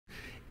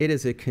It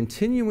is a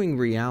continuing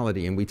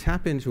reality, and we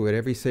tap into it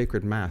every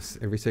sacred Mass,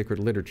 every sacred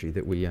liturgy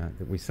that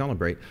we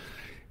celebrate.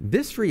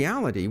 This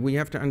reality we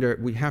have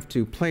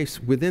to place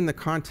within the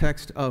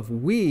context of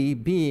we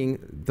being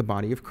the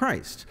body of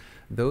Christ.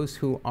 Those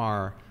who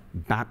are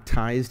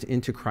baptized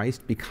into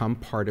Christ become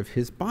part of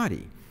his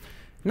body.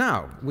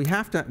 Now, we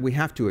have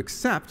to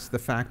accept the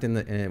fact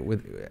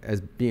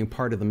as being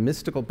part of the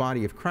mystical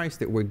body of Christ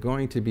that we're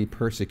going to be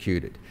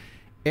persecuted.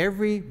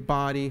 Every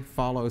body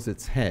follows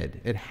its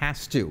head. It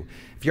has to.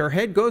 If your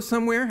head goes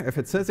somewhere, if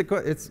it says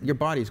your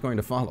body's going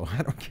to follow.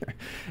 I don't care.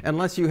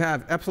 Unless you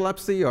have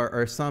epilepsy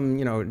or some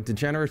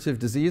degenerative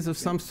disease of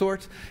some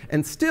sort,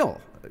 and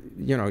still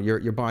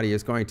your body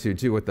is going to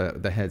do what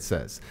the head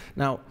says.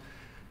 Now,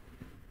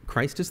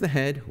 Christ is the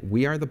head.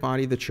 We are the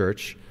body of the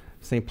church.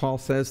 St. Paul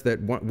says that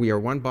we are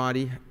one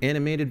body,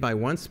 animated by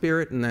one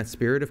Spirit, and that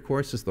Spirit, of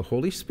course, is the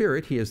Holy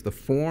Spirit. He is the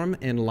form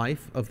and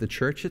life of the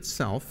church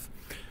itself.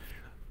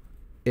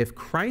 If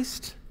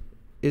Christ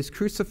is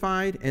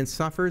crucified and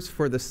suffers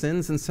for the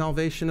sins and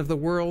salvation of the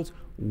world,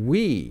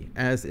 we,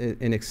 as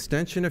an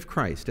extension of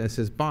Christ, as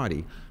his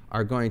body,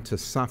 are going to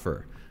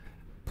suffer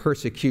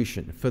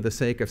persecution for the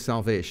sake of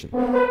salvation.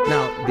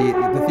 Now,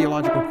 the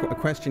theological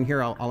question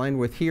here I'll end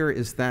with here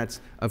is that,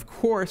 of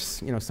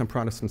course, some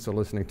Protestants are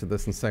listening to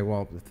this and say,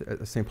 well,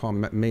 St. Paul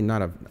may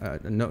not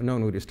have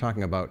known what he's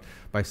talking about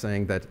by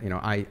saying that,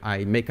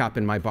 I make up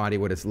in my body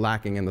what is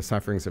lacking in the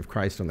sufferings of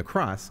Christ on the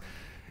cross.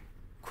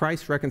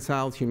 Christ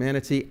reconciled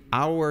humanity.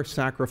 Our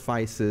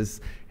sacrifices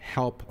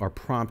help or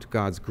prompt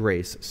God's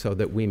grace so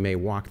that we may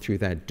walk through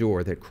that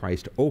door that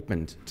Christ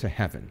opened to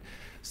heaven.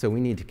 So we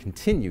need to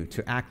continue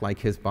to act like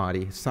his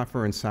body,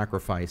 suffer and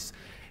sacrifice,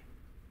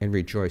 and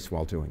rejoice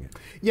while doing it.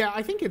 Yeah,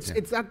 I think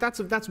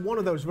that's one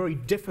of those very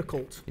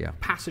difficult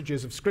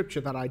passages of Scripture,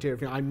 that idea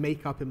of, I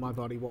make up in my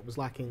body what was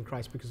lacking in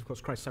Christ, because, of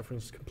course, Christ's suffering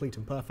is complete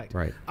and perfect.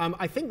 Right.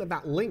 I think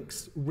that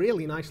links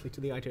really nicely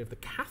to the idea of the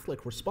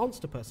Catholic response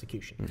to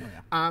persecution.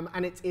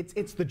 And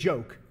it's the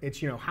joke.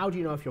 It's, how do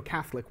you know if you're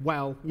Catholic?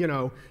 Well,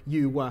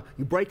 you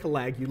break a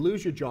leg, you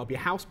lose your job, your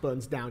house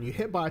burns down, you're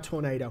hit by a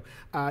tornado,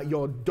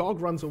 your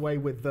dog runs away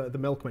with the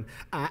milkman,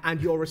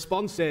 and your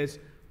response is,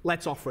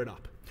 let's offer it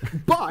up.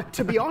 But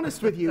to be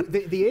honest with you,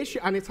 the issue,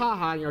 and it's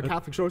you're a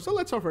Catholic, so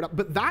let's offer it up.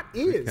 But that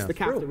is the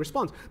Catholic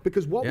response,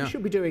 because what we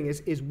should be doing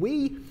is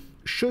we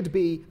should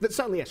be,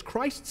 certainly yes,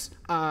 Christ's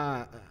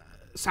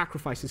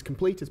sacrifice is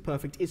complete, is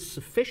perfect, is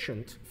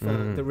sufficient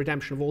for the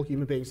redemption of all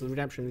human beings and the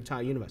redemption of the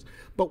entire universe.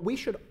 But we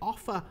should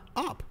offer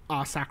up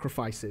our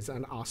sacrifices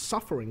and our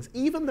sufferings,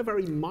 even the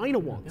very minor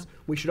ones.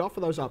 We should offer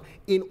those up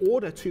in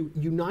order to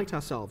unite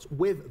ourselves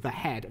with the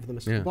head of the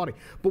mystical body.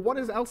 But what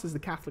else is the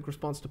Catholic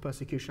response to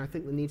persecution? I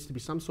think there needs to be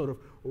some sort of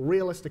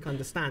realistic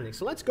understanding.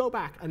 So let's go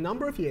back a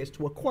number of years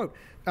to a quote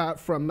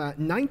from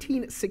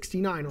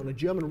 1969 on a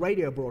German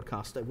radio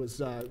broadcast. It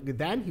was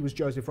then he was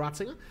Joseph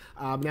Ratzinger.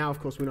 Now, of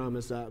course, we know him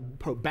as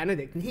Pope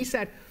Benedict, and he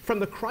said, "From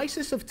the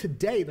crisis of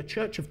today, the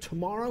church of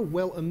tomorrow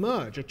will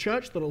emerge, a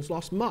church that has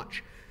lost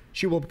much.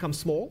 She will become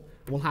small,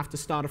 will have to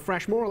start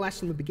afresh, more or less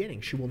from the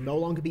beginning. She will no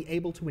longer be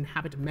able to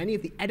inhabit many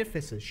of the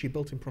edifices she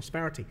built in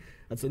prosperity.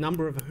 As the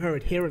number of her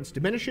adherents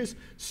diminishes,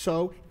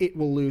 so it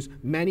will lose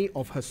many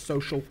of her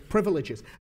social privileges."